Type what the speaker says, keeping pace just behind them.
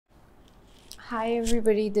Hi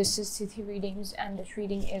everybody, this is City Readings, and this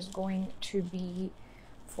reading is going to be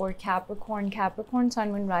for Capricorn,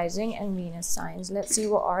 Sun, Moon, Rising, and Venus signs. Let's see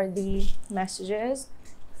what are the messages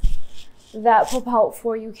that pop out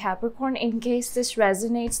for you, Capricorn. In case this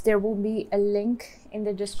resonates, there will be a link in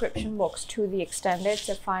the description box to the extended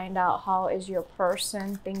to find out how is your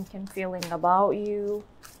person thinking, feeling about you,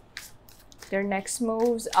 their next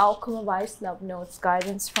moves, outcome advice, love notes,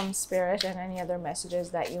 guidance from spirit, and any other messages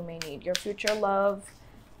that you may need. Your future love,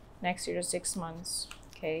 next year to 6 months,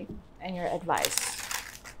 okay, and your advice.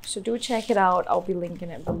 So do check it out. I'll be linking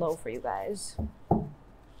it below for you guys.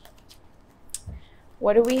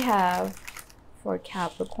 What do we have for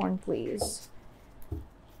Capricorn, please?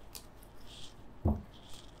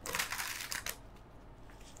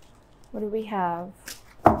 What do we have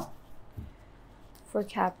for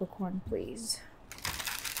Capricorn, please?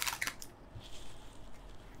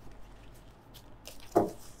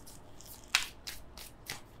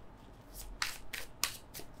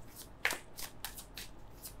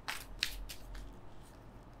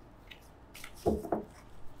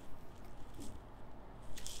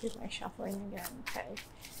 Do my shuffling again, okay.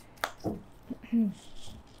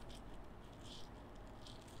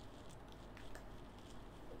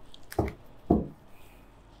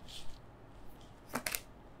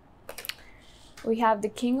 We have the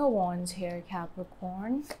King of Wands here,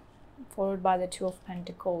 Capricorn, followed by the Two of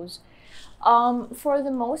Pentacles. For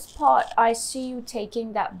the most part, I see you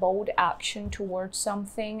taking that bold action towards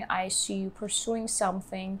something. I see you pursuing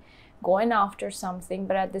something, going after something,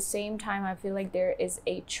 but at the same time, I feel like there is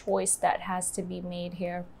a choice that has to be made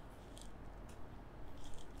here.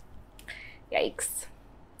 Yikes.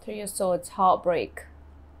 Three of Swords, heartbreak.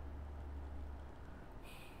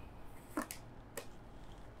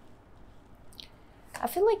 I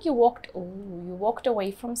feel like you walked away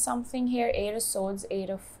from something here. Eight of Swords, Eight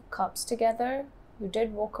of Cups together. You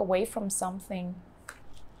did walk away from something.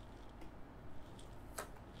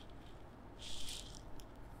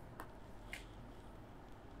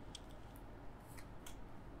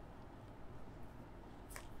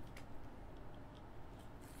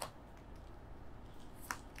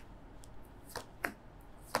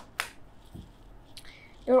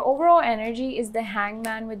 Your overall energy is the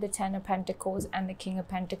Hangman with the Ten of Pentacles and the King of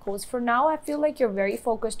Pentacles. For now, I feel like you're very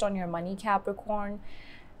focused on your money, Capricorn.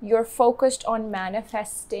 You're focused on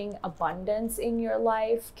manifesting abundance in your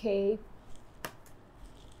life, okay?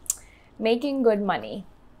 Making good money.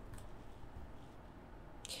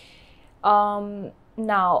 Now,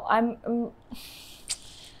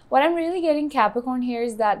 what I'm really getting, Capricorn, here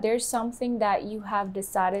is that there's something that you have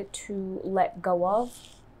decided to let go of.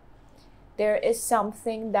 There is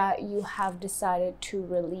something that you have decided to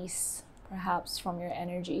release, perhaps, from your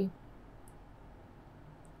energy.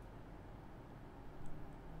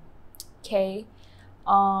 Okay.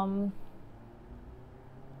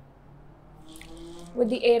 With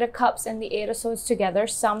the Eight of Cups and the Eight of Swords together,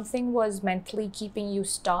 something was mentally keeping you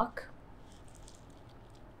stuck.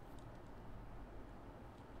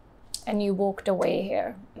 And you walked away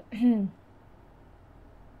here.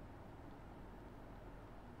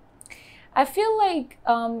 I feel like,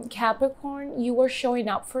 Capricorn, you were showing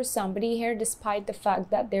up for somebody here despite the fact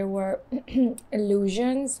that there were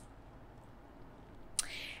illusions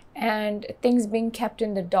and things being kept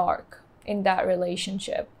in the dark in that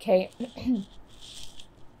relationship, okay?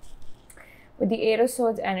 With the Eight of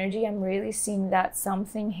Swords energy, I'm really seeing that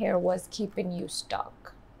something here was keeping you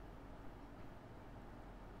stuck,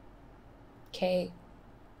 okay?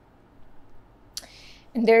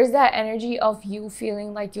 And there's that energy of you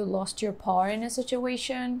feeling like you lost your power in a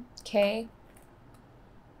situation, okay?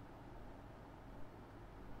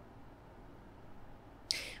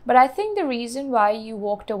 But I think the reason why you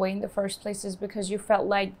walked away in the first place is because you felt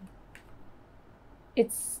like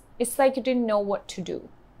it's like you didn't know what to do,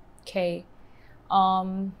 okay?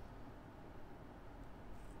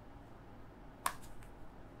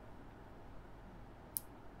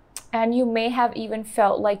 And you may have even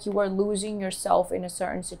felt like you were losing yourself in a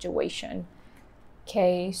certain situation.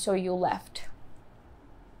 Okay, so you left.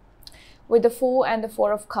 With the Fool and the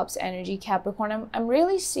Four of Cups energy, Capricorn, I'm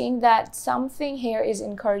really seeing that something here is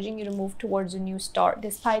encouraging you to move towards a new start,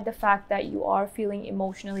 despite the fact that you are feeling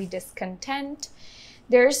emotionally discontent.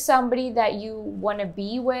 There's somebody that you want to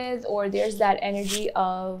be with, or there's that energy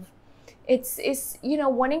of it's you know,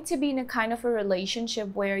 wanting to be in a kind of a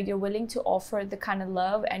relationship where you're willing to offer the kind of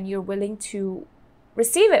love and you're willing to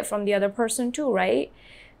receive it from the other person too, right?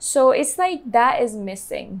 So it's like that is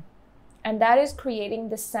missing, and that is creating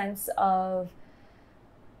the sense of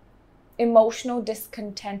emotional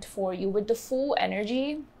discontent for you. With the Fool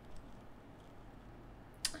energy,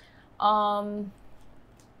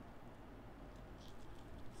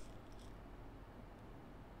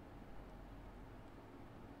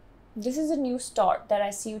 This is a new start that I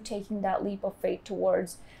see you taking that leap of faith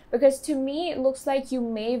towards. Because to me, it looks like you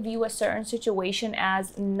may view a certain situation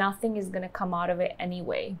as nothing is going to come out of it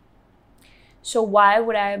anyway. So why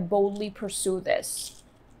would I boldly pursue this?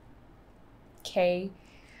 Okay.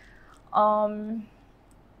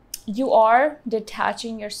 You are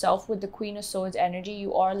detaching yourself with the Queen of Swords energy.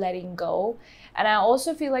 You are letting go. And I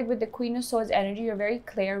also feel like with the Queen of Swords energy, you're very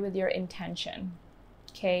clear with your intention.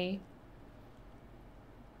 Okay.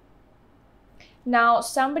 Now,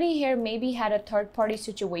 somebody here maybe had a third-party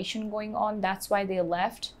situation going on. That's why they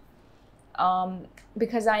left.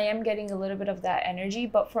 Because I am getting a little bit of that energy.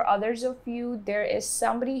 But for others of you, there is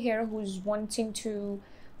somebody here who's wanting to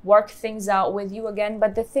work things out with you again.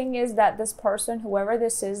 But the thing is that this person, whoever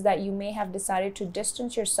this is, that you may have decided to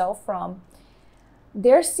distance yourself from,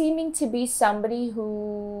 they're seeming to be somebody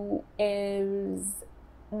who is,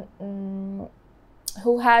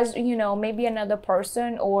 who has, you know, maybe another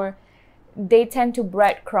person, or they tend to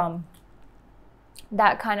breadcrumb.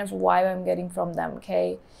 That kind of vibe I'm getting from them,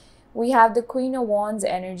 okay? We have the Queen of Wands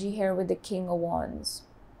energy here with the King of Wands.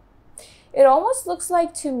 It almost looks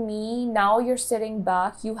like to me, now you're sitting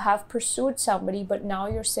back. You have pursued somebody, but now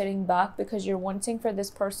you're sitting back because you're wanting for this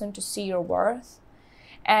person to see your worth.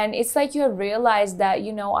 And it's like you have realized that,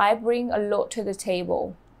 you know, I bring a lot to the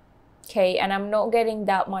table, okay? And I'm not getting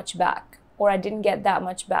that much back, or I didn't get that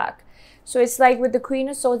much back. So it's like with the Queen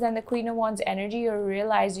of Swords and the Queen of Wands energy, you're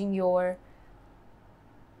realizing your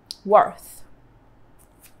worth.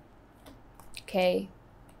 Okay.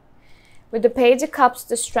 With the Page of Cups,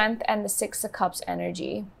 the Strength, and the Six of Cups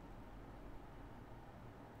energy.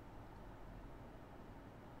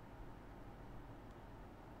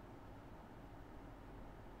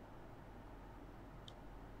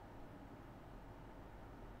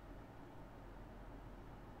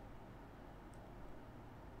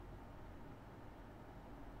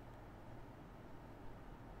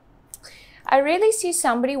 I really see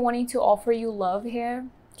somebody wanting to offer you love here,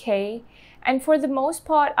 okay? And for the most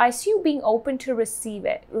part, I see you being open to receiving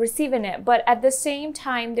it. But at the same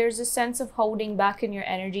time, there's a sense of holding back in your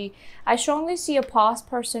energy. I strongly see a past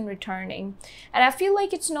person returning. And I feel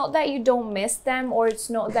like it's not that you don't miss them, or it's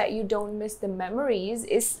not that you don't miss the memories.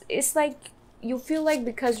 It's like you feel like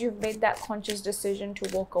because you've made that conscious decision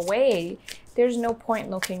to walk away, there's no point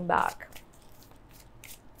looking back.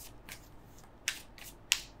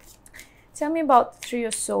 Tell me about the Three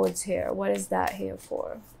of Swords here. What is that here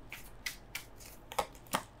for?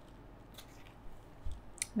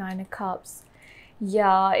 Nine of Cups.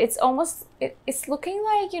 Yeah, it's almost, it's looking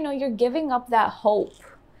like, you know, you're giving up that hope,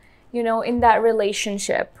 you know, in that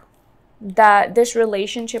relationship. That this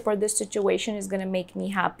relationship or this situation is going to make me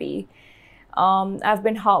happy. I've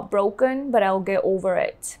been heartbroken, but I'll get over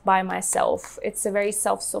it by myself. It's a very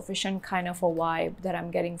self-sufficient kind of a vibe that I'm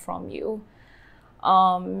getting from you.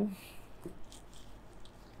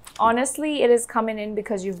 Honestly, it is coming in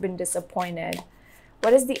because you've been disappointed.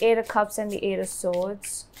 What is the Eight of Cups and the Eight of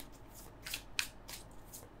Swords?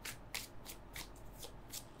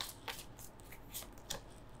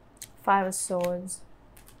 Five of Swords.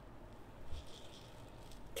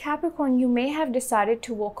 Capricorn, you may have decided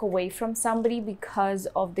to walk away from somebody because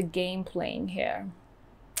of the game playing here.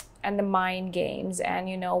 And the mind games. And,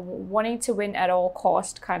 you know, wanting to win at all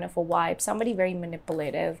cost kind of a vibe. Somebody very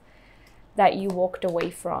manipulative that you walked away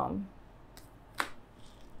from.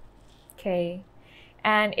 Okay.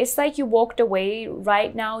 And it's like you walked away.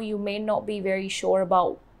 Right now, you may not be very sure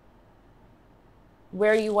about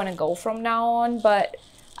where you want to go from now on. But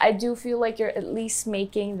I do feel like you're at least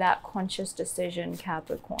making that conscious decision,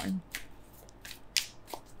 Capricorn.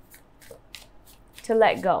 To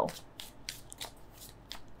let go.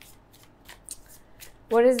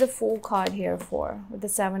 What is the Fool card here for? With the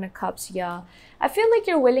Seven of Cups, yeah. I feel like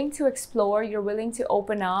you're willing to explore. You're willing to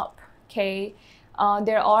open up, okay?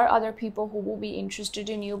 There are other people who will be interested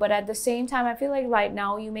in you. But at the same time, I feel like right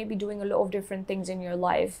now you may be doing a lot of different things in your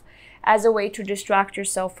life as a way to distract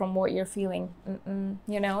yourself from what you're feeling.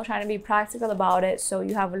 You know, trying to be practical about it. So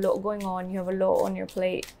you have a lot going on. You have a lot on your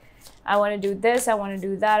plate. I want to do this. I want to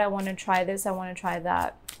do that. I want to try this. I want to try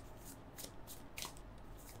that.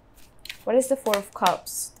 What is the Four of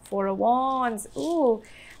Cups? Four of Wands. Ooh,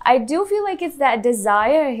 I do feel like it's that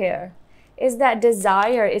desire here. It's that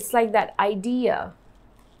desire. It's like that idea.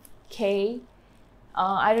 Okay.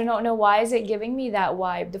 I do not know why is it giving me that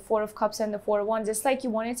vibe. The Four of Cups and the Four of Wands. It's like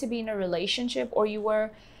you wanted to be in a relationship, or you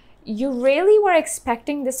really were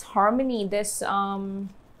expecting this harmony, this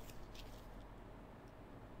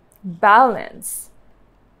balance.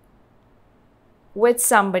 with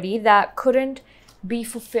somebody that couldn't be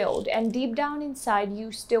fulfilled. And deep down inside,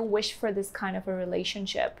 you still wish for this kind of a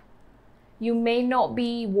relationship. You may not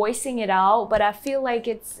be voicing it out, but I feel like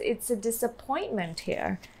it's a disappointment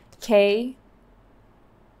here, okay?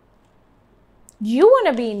 You want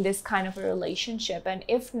to be in this kind of a relationship, and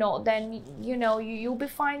if not, then, you know, you'll be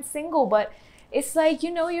fine single. But it's like, you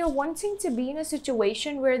know, you're wanting to be in a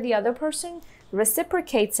situation where the other person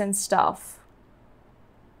reciprocates and stuff.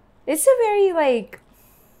 It's a very, like,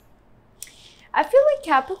 I feel like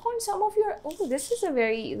Capricorn, some of your, oh, this is a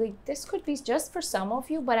very, like, this could be just for some of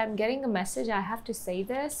you, but I'm getting a message. I have to say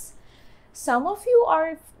this. Some of you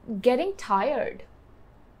are getting tired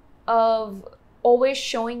of always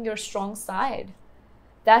showing your strong side.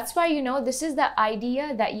 That's why, you know, this is the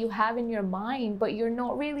idea that you have in your mind, but you're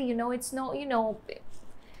not really, you know, it's not, you know,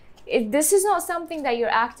 this is not something that you're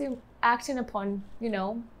acting upon, you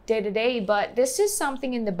know, day to day, but this is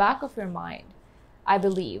something in the back of your mind, I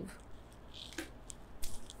believe.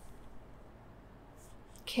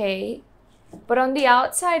 Okay, but on the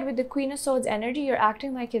outside with the Queen of Swords energy, you're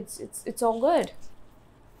acting like it's all good.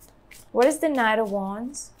 What is the Knight of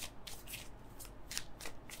Wands?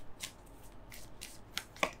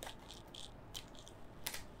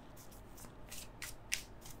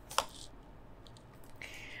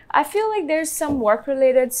 I feel like there's some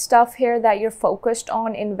work-related stuff here that you're focused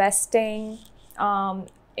on, investing,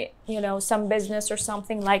 you know, some business or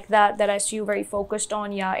something like that, that I see you very focused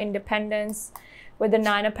on. Yeah, independence with the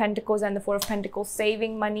Nine of Pentacles and the Four of Pentacles,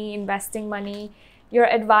 saving money, investing money. Your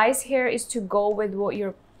advice here is to go with what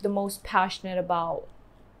you're the most passionate about.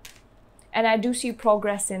 And I do see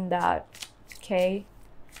progress in that, okay?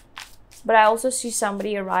 But I also see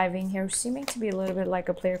somebody arriving here seeming to be a little bit like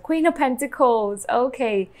a player. Queen of Pentacles.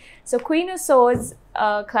 Okay. So Queen of Swords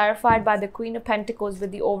clarified by the Queen of Pentacles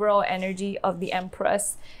with the overall energy of the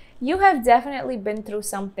Empress. You have definitely been through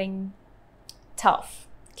something tough.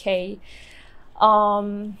 Okay.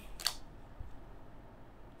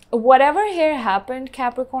 Whatever here happened,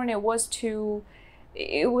 Capricorn, it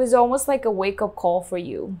was almost like a wake-up call for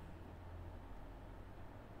you.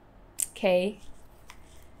 Okay.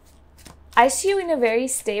 I see you in a very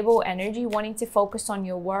stable energy, wanting to focus on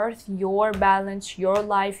your worth, your balance, your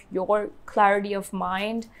life, your clarity of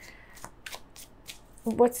mind.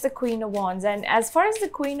 What's the Queen of Wands? And as far as the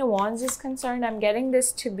Queen of Wands is concerned, I'm getting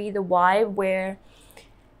this to be the vibe where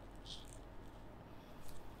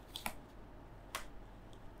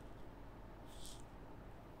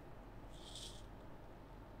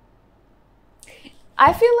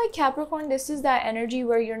I feel like, Capricorn, this is that energy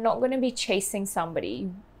where you're not going to be chasing somebody.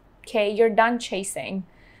 Okay, you're done chasing.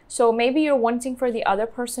 So maybe you're wanting for the other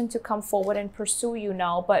person to come forward and pursue you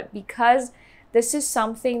now, but because this is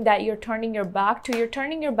something that you're turning your back to, you're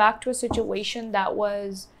turning your back to a situation that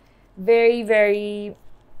was very, very,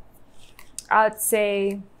 I'd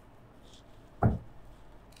say,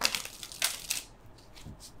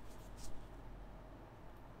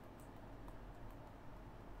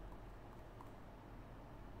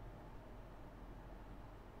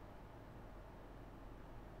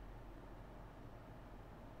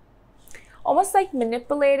 almost like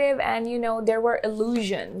manipulative, and you know, there were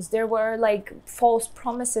illusions, there were like false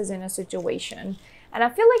promises in a situation, and I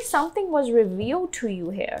feel like something was revealed to you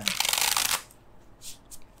here.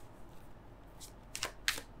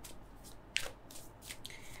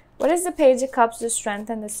 What is the Page of Cups, the Strength,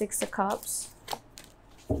 and the Six of Cups?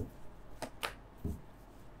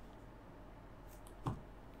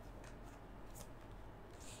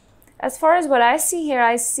 As far as what I see here,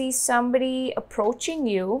 I see somebody approaching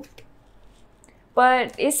you,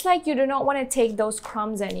 but it's like you do not want to take those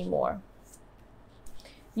crumbs anymore.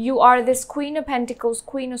 You are this Queen of Pentacles,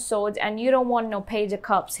 Queen of Swords, and you don't want no Page of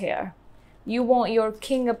Cups here. You want your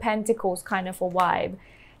King of Pentacles kind of a vibe.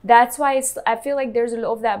 That's why I feel like there's a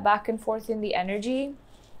lot of that back and forth in the energy.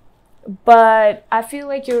 But I feel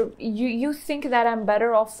like you think that I'm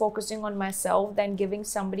better off focusing on myself than giving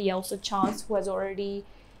somebody else a chance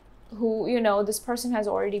who, you know, this person has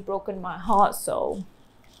already broken my heart. So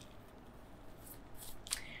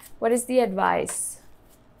what is the advice?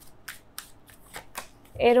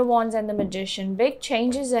 Eight of Wands and the Magician. Big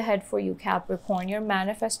changes ahead for you, Capricorn. You're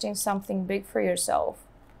manifesting something big for yourself.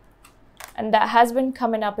 And that has been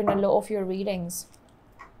coming up in a lot of your readings.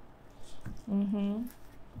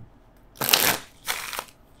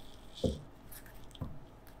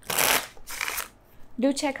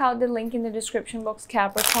 Do check out the link in the description box,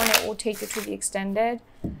 Capricorn. It will take you to the extended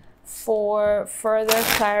for further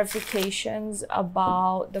clarifications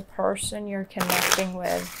about the person you're connecting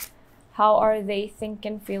with. How are they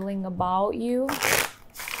thinking, feeling about you?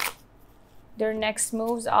 their next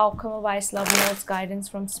moves, outcome, advice, love notes, guidance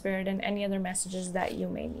from spirit, and any other messages that you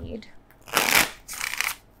may need.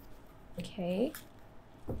 Okay.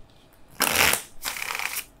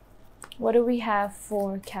 What do we have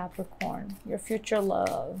for Capricorn? Your future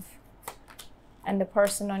love and the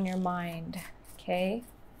person on your mind. Okay.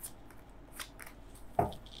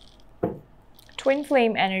 Twin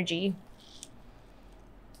flame energy.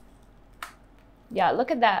 Yeah,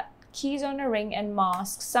 look at that. Keys on a ring and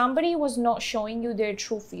mask. Somebody was not showing you their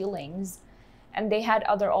true feelings and they had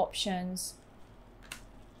other options.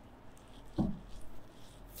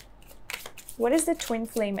 What is the twin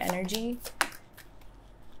flame energy?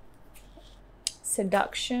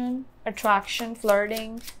 Seduction, attraction,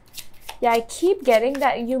 flirting. Yeah, I keep getting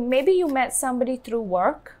that maybe you met somebody through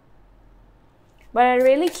work, but I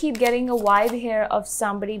really keep getting a vibe here of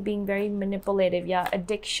somebody being very manipulative. Yeah,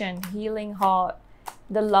 addiction, healing heart,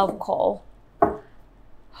 the love call.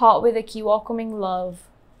 Heart with a key, welcoming love.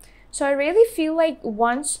 So I really feel like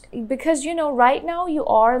once, because you know, right now you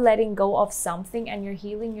are letting go of something and you're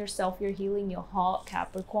healing yourself, you're healing your heart,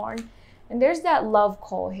 Capricorn. And there's that love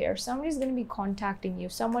call here. Somebody's going to be contacting you.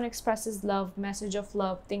 Someone expresses love, message of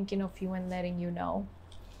love, thinking of you and letting you know.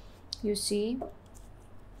 You see?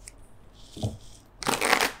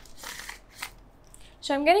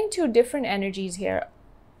 So I'm getting two different energies here.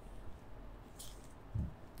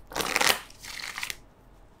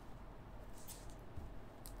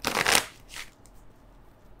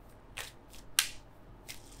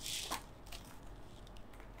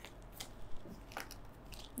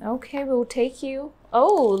 Okay, we'll take you.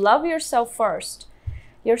 Oh, love yourself first.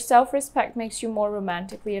 Your self-respect makes you more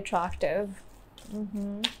romantically attractive.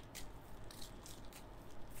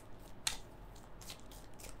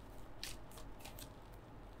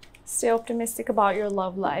 Stay optimistic about your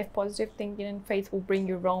love life. Positive thinking and faith will bring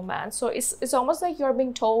you romance. So it's almost like you're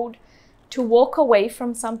being told to walk away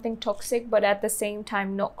from something toxic, but at the same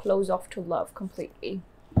time not close off to love completely.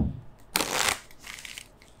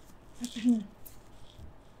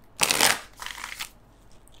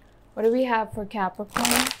 What do we have for Capricorn?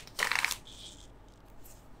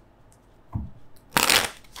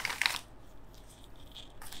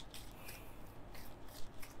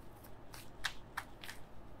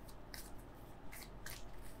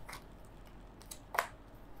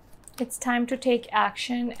 It's time to take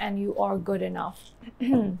action and you are good enough.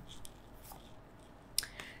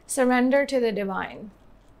 Surrender to the divine.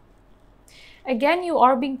 Again, you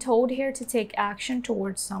are being told here to take action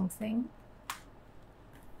towards something.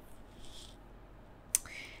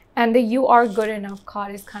 And the you are good enough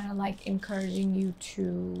card is kind of like encouraging you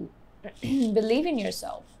to believe in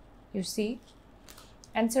yourself, you see?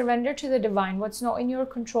 And surrender to the divine. What's not in your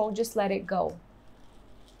control, just let it go.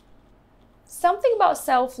 Something about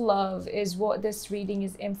self-love is what this reading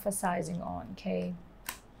is emphasizing on, okay?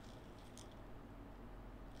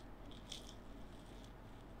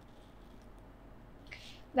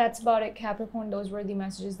 That's about it, Capricorn. Those were the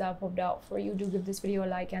messages that popped out for you. Do give this video a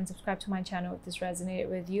like and subscribe to my channel if this resonated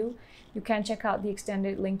with you. You can check out the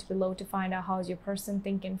extended link below to find out how's your person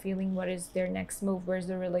thinking, feeling, what is their next move, where's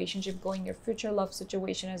the relationship going, your future love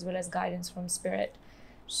situation, as well as guidance from spirit.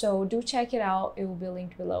 So do check it out. It will be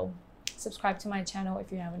linked below. Subscribe to my channel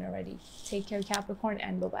if you haven't already. Take care, Capricorn,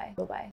 and bye-bye. Bye-bye.